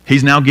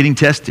 he's now getting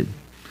tested.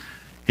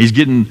 He's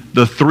getting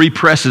the 3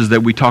 presses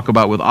that we talk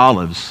about with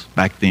olives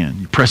back then.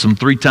 You press them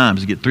 3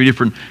 times to get 3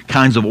 different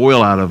kinds of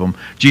oil out of them.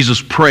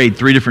 Jesus prayed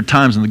 3 different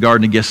times in the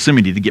Garden of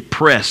Gethsemane to get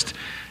pressed,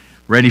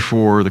 ready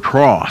for the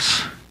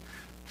cross.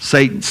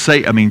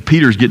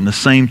 Peter's getting the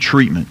same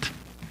treatment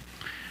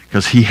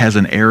because he has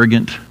an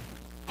arrogant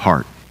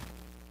heart.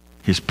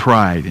 His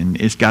pride, and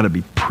it's got to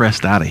be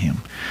pressed out of him.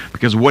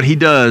 Because what he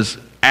does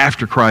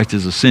after Christ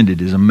is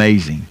ascended is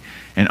amazing.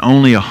 And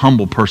only a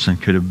humble person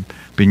could have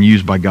been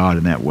used by God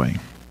in that way.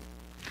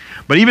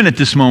 But even at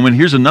this moment,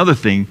 here's another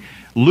thing.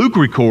 Luke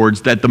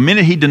records that the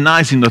minute he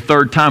denies him the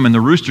 3rd time and the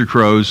rooster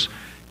crows,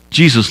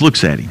 Jesus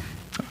looks at him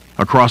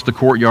across the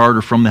courtyard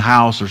or from the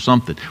house or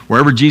something.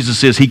 Wherever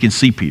Jesus is, he can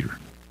see Peter.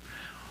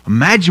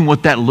 Imagine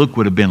what that look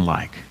would have been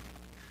like.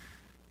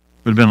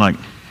 Would have been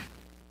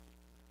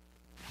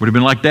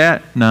like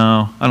that?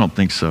 No, I don't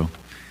think so.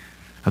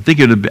 I think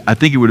it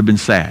would have been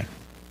sad.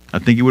 I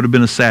think it would have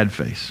been a sad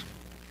face.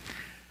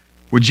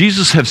 Would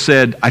Jesus have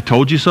said, I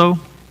told you so?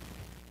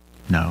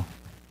 No.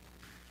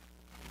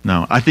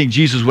 No. I think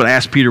Jesus would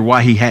ask Peter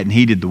why he hadn't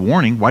heeded the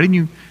warning. Why didn't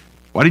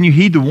you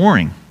heed the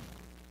warning?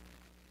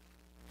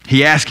 He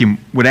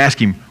would ask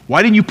him,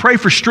 why didn't you pray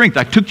for strength?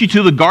 I took you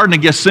to the Garden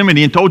of Gethsemane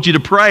and told you to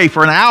pray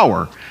for an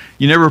hour.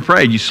 You never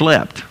prayed, you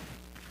slept.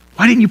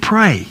 Why didn't you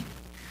pray?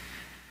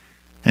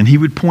 And he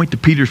would point to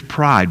Peter's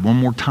pride one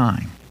more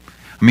time.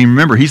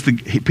 Remember,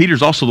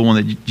 Peter's also the one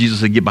that Jesus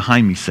said, get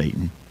behind me,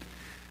 Satan.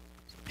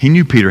 He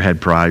knew Peter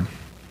had pride.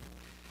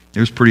 It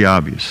was pretty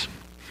obvious.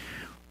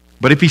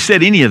 But if he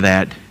said any of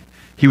that,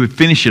 he would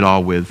finish it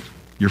all with,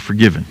 you're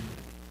forgiven.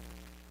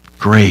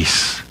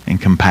 Grace and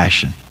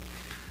compassion.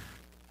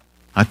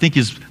 I think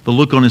the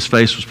look on his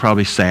face was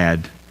probably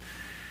sad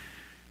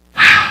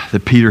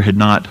that Peter had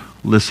not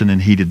listened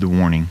and heeded the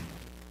warning.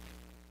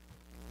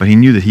 But he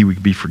knew that he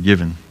would be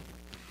forgiven.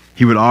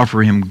 He would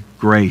offer him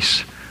grace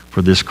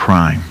for this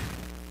crime.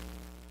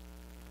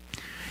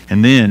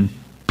 And then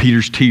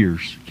Peter's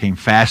tears came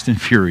fast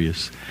and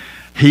furious.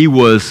 He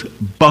was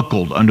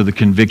buckled under the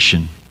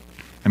conviction.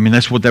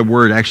 That's what that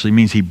word actually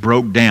means. He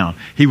broke down.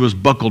 He was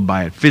buckled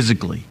by it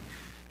physically.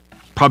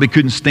 Probably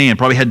couldn't stand.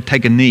 Probably had to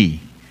take a knee.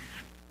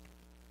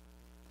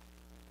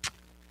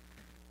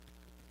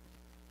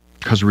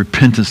 Because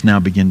repentance now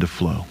began to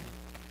flow.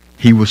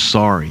 He was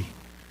sorry.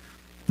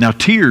 Now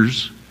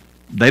tears,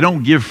 they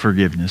don't give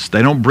forgiveness.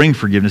 They don't bring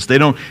forgiveness. They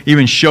don't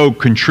even show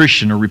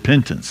contrition or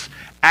repentance.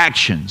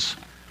 Actions,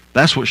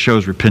 that's what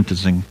shows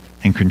repentance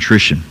and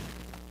contrition.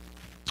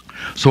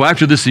 So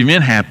after this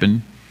event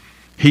happened,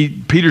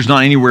 Peter's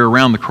not anywhere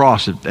around the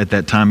cross at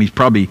that time. He's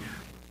probably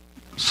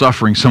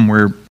suffering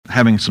somewhere,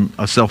 having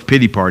a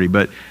self-pity party.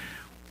 But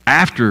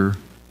after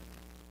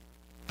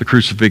the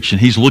crucifixion,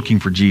 he's looking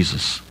for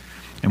Jesus.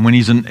 And when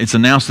it's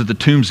announced that the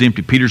tomb's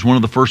empty, Peter's one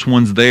of the first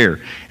ones there.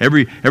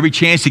 Every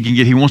chance he can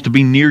get, he wants to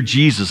be near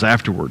Jesus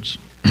afterwards.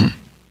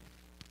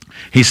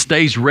 He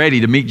stays ready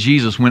to meet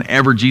Jesus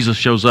whenever Jesus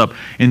shows up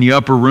in the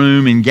upper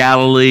room in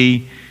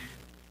Galilee.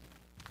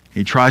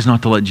 He tries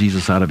not to let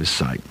Jesus out of his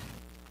sight.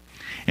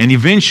 And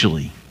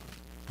eventually,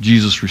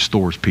 Jesus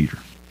restores Peter.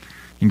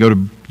 You can go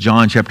to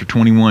John chapter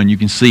 21, you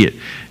can see it.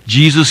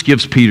 Jesus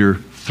gives Peter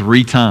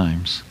 3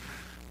 times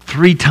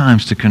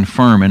to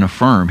confirm and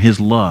affirm his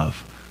love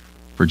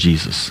for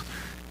Jesus.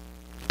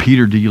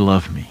 Peter, do you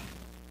love me?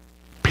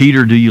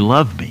 Peter, do you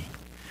love me?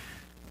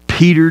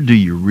 Peter, do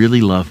you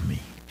really love me?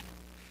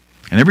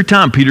 And every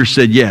time Peter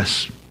said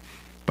yes,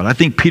 but I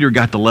think Peter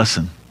got the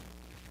lesson.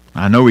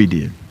 I know he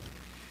did.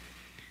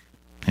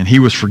 And he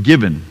was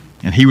forgiven,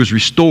 and he was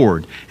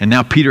restored, and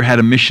now Peter had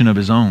a mission of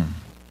his own.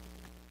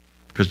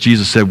 Because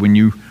Jesus said, when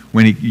you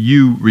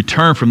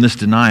return from this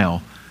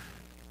denial,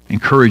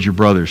 encourage your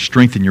brothers,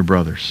 strengthen your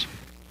brothers.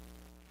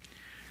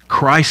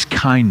 Christ's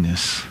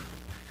kindness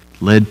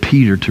led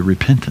Peter to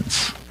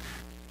repentance.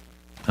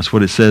 That's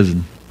what it says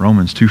in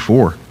Romans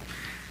 2:4.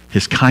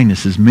 His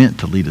kindness is meant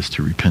to lead us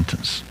to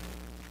repentance.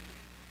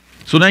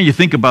 So now you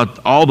think about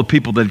all the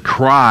people that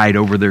cried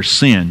over their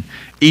sin.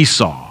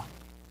 Esau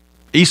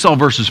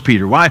versus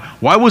Peter. Why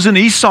wasn't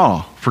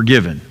Esau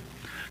forgiven?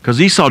 Because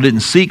Esau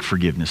didn't seek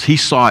forgiveness. He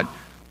sought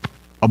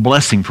a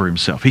blessing for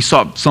himself. He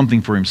sought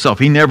something for himself.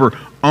 He never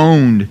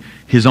owned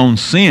his own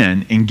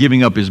sin in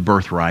giving up his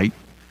birthright.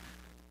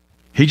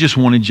 He just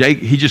wanted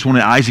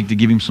Isaac to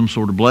give him some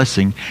sort of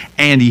blessing,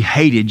 and he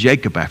hated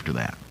Jacob after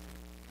that.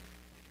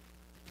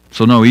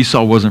 So no,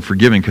 Esau wasn't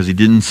forgiven because he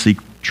didn't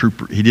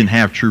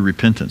have true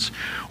repentance.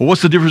 Well,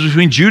 what's the difference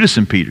between Judas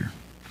and Peter?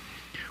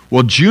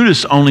 Well,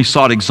 Judas only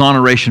sought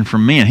exoneration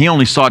from men. He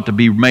only sought to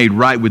be made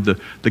right with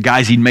the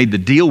guys he'd made the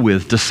deal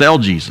with to sell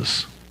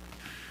Jesus.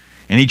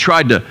 And he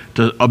tried to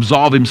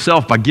absolve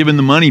himself by giving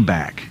the money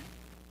back.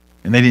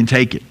 And they didn't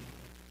take it.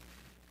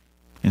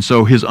 And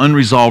so his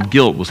unresolved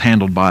guilt was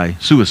handled by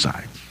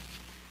suicide.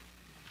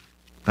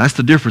 That's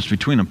the difference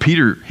between them.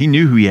 Peter, he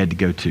knew who he had to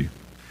go to.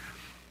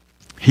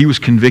 He was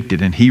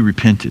convicted and he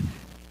repented.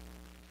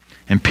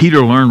 And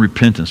Peter learned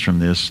repentance from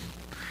this,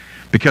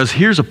 because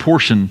here's a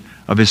portion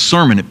of his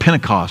sermon at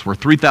Pentecost where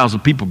 3,000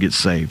 people get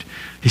saved.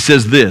 He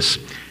says this,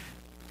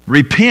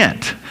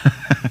 repent,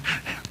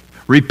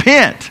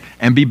 repent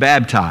and be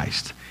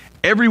baptized,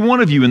 every one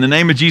of you in the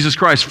name of Jesus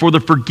Christ, for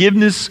the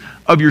forgiveness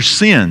of your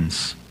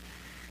sins,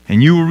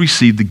 and you will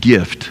receive the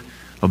gift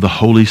of the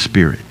Holy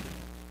Spirit.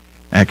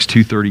 Acts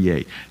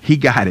 2:38. He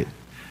got it.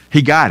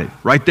 He got it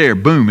right there,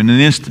 boom, in an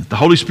instant. The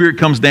Holy Spirit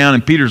comes down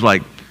and Peter's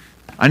like,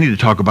 I need to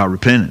talk about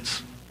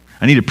repentance.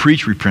 I need to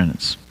preach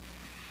repentance.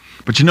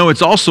 But you know,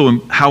 it's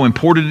also how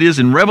important it is.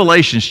 In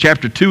Revelations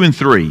chapter 2 and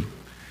 3,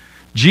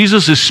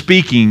 Jesus is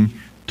speaking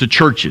to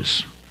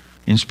churches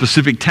in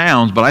specific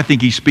towns, but I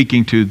think he's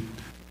speaking to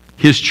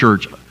his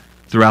church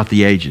throughout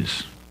the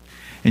ages.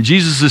 And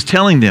Jesus is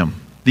telling them,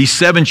 these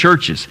 7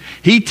 churches,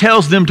 he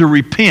tells them to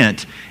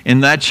repent in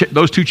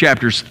those 2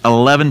 chapters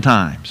 11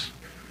 times.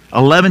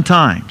 11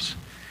 times.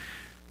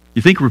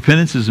 You think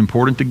repentance is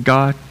important to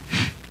God?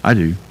 I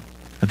do.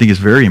 I think it's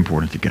very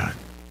important to God.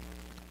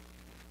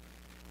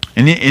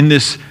 And in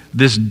this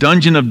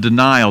dungeon of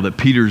denial that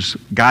Peter's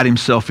got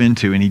himself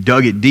into, and he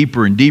dug it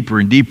deeper and deeper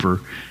and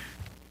deeper,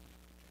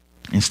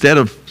 instead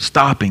of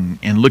stopping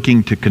and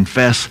looking to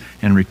confess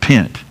and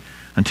repent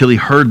until he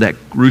heard that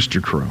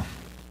rooster crow.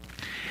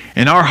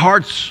 And our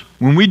hearts,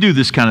 when we do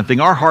this kind of thing,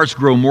 our hearts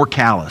grow more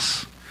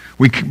callous.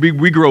 We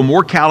grow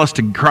more callous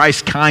to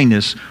Christ's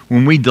kindness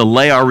when we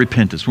delay our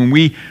repentance, when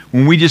we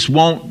just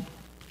won't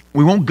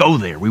go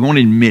there. We won't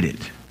admit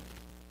it.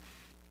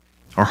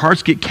 Our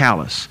hearts get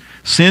callous.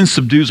 Sin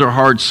subdues our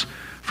hearts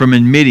from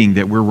admitting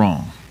that we're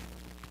wrong.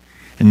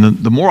 And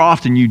the more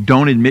often you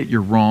don't admit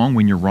you're wrong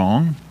when you're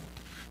wrong,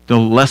 the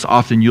less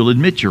often you'll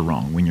admit you're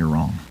wrong when you're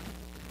wrong.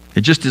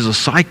 It just is a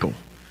cycle.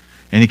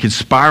 And it can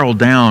spiral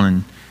down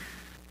and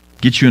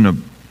get you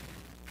in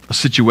a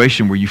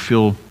situation where you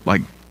feel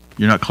like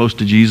you're not close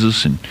to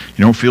Jesus and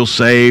you don't feel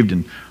saved,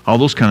 and all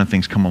those kind of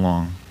things come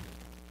along.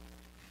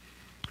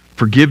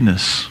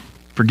 Forgiveness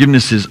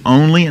is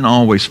only and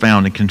always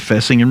found in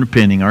confessing and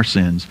repenting our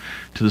sins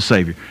to the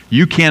Savior.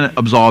 You can't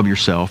absolve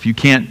yourself. You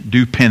can't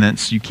do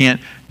penance. You can't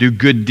do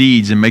good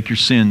deeds and make your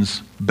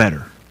sins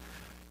better.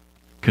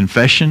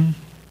 Confession,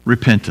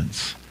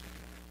 repentance,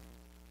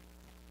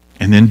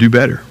 and then do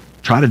better.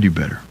 Try to do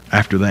better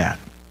after that.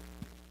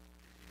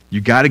 You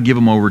got to give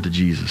them over to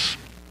Jesus.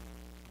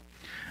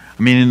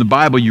 I mean, in the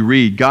Bible you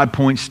read, God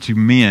points to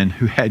men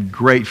who had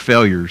great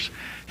failures.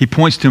 He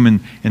points to them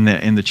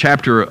in the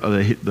chapter of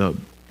the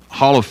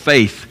Hall of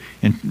Faith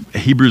in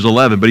Hebrews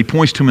 11, but he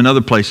points to them in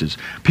other places.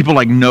 People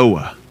like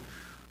Noah,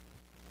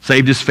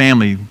 saved his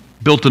family,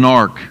 built an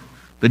ark.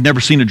 They'd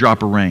never seen a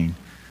drop of rain.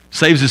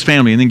 Saves his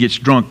family and then gets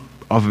drunk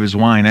off of his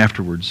wine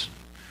afterwards.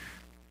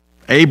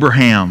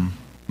 Abraham,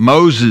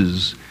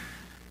 Moses,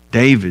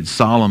 David,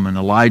 Solomon,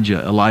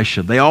 Elijah,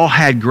 Elisha, they all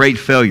had great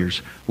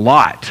failures.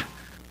 Lot,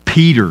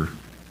 Peter,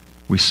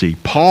 we see,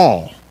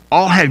 Paul,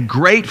 all had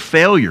great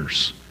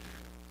failures.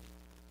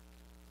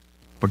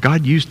 But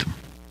God used them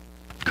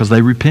because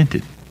they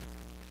repented.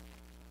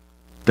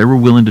 They were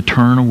willing to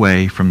turn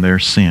away from their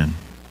sin.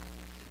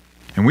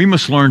 And we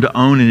must learn to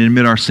own and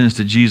admit our sins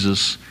to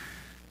Jesus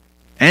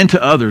and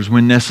to others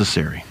when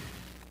necessary.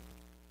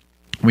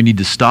 We need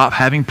to stop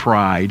having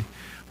pride.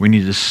 We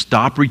need to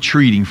stop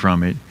retreating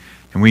from it.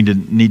 And we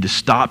need to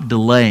stop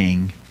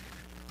delaying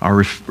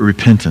our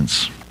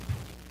repentance.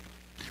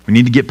 We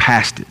need to get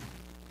past it.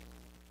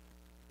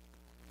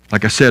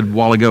 Like I said a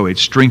while ago, it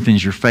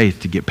strengthens your faith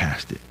to get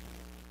past it.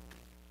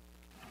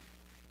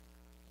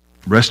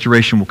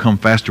 Restoration will come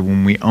faster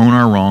when we own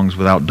our wrongs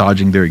without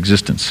dodging their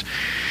existence.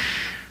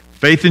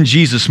 Faith in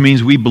Jesus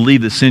means we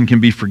believe that sin can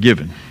be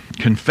forgiven.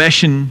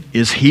 Confession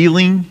is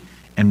healing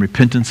and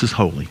repentance is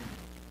holy.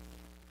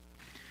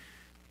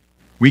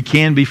 We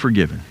can be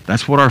forgiven.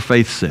 That's what our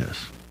faith says.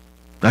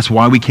 That's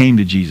why we came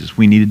to Jesus.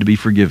 We needed to be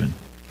forgiven.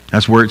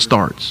 That's where it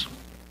starts.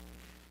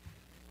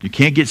 You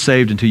can't get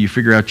saved until you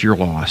figure out you're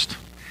lost.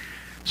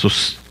 So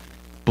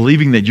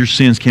believing that your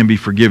sins can be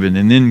forgiven,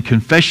 and then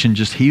confession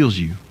just heals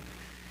you.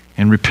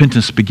 And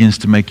repentance begins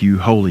to make you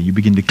holy. You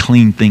begin to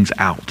clean things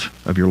out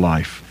of your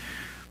life.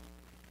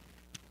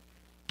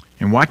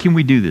 And why can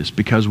we do this?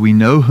 Because we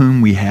know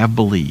whom we have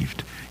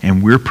believed,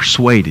 and we're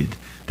persuaded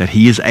that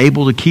He is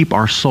able to keep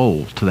our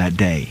soul to that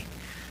day,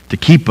 to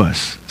keep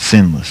us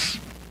sinless.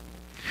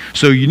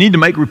 So you need to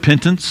make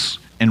repentance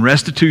and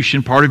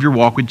restitution part of your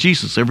walk with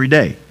Jesus every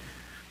day.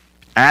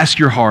 Ask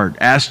your heart,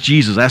 ask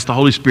Jesus, ask the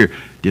Holy Spirit,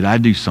 did I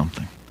do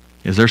something?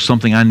 Is there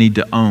something I need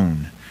to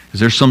own?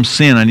 Is there some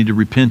sin I need to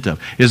repent of?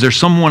 Is there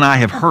someone I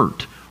have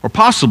hurt or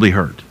possibly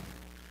hurt?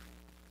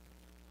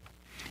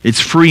 It's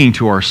freeing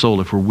to our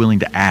soul if we're willing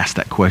to ask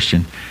that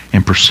question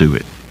and pursue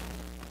it.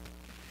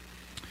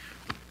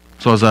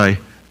 So as I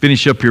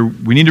finish up here,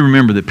 we need to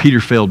remember that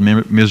Peter failed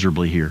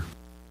miserably here.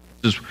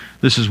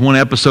 This is one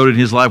episode in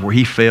his life where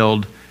he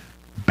failed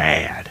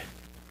bad.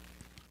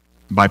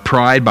 By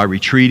pride, by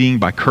retreating,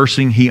 by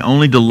cursing, he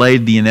only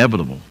delayed the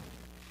inevitable.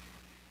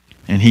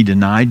 And he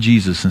denied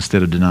Jesus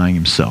instead of denying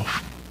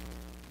himself.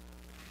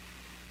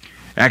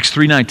 Acts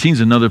 3:19 is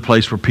another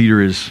place where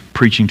Peter is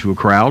preaching to a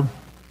crowd.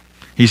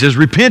 He says,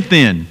 repent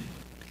then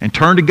and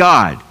turn to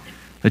God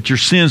that your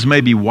sins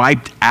may be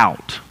wiped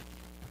out.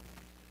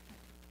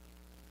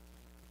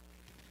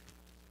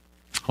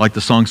 Like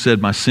the song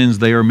said, my sins,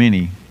 they are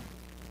many,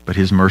 but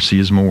His mercy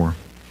is more.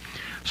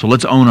 So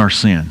let's own our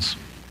sins.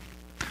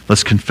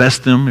 Let's confess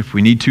them if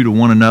we need to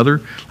one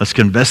another. Let's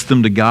confess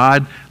them to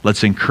God.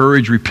 Let's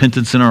encourage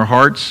repentance in our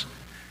hearts.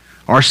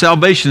 Our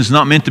salvation is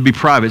not meant to be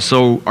private,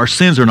 so our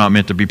sins are not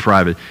meant to be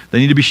private. They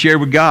need to be shared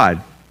with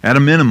God at a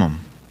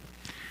minimum.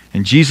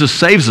 And Jesus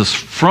saves us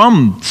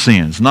from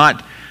sins,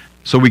 not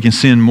so we can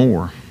sin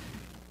more.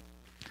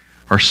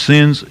 Our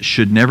sins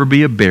should never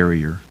be a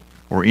barrier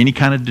or any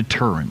kind of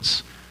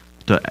deterrence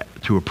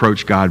to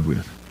approach God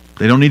with.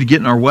 They don't need to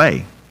get in our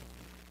way.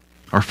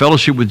 Our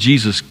fellowship with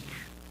Jesus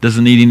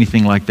doesn't need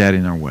anything like that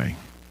in our way.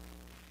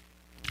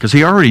 Because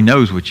He already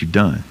knows what you've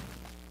done.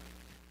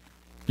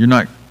 You're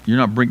not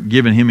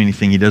giving Him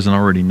anything He doesn't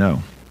already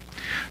know.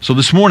 So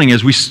this morning,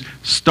 as we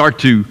start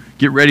to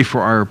get ready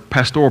for our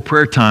pastoral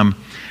prayer time,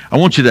 I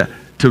want you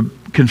to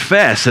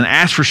confess and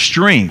ask for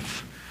strength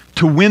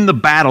to win the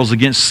battles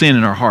against sin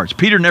in our hearts.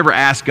 Peter never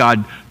asked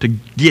God to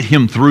get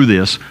him through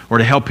this or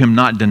to help him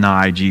not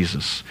deny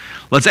Jesus.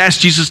 Let's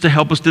ask Jesus to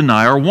help us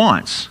deny our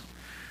wants,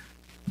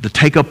 to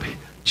take up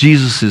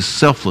Jesus'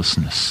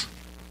 selflessness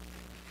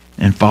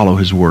and follow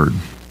His word.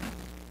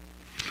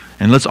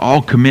 And let's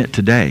all commit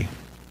today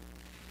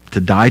to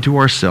die to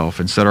ourselves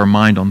and set our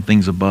mind on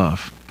things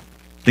above.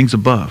 Things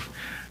above.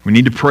 We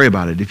need to pray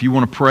about it. If you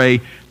want to pray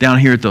down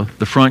here at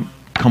the front,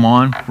 come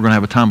on. We're going to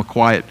have a time of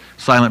quiet,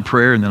 silent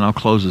prayer, and then I'll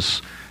close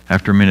this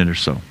after a minute or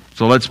so.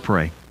 So let's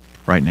pray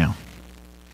right now.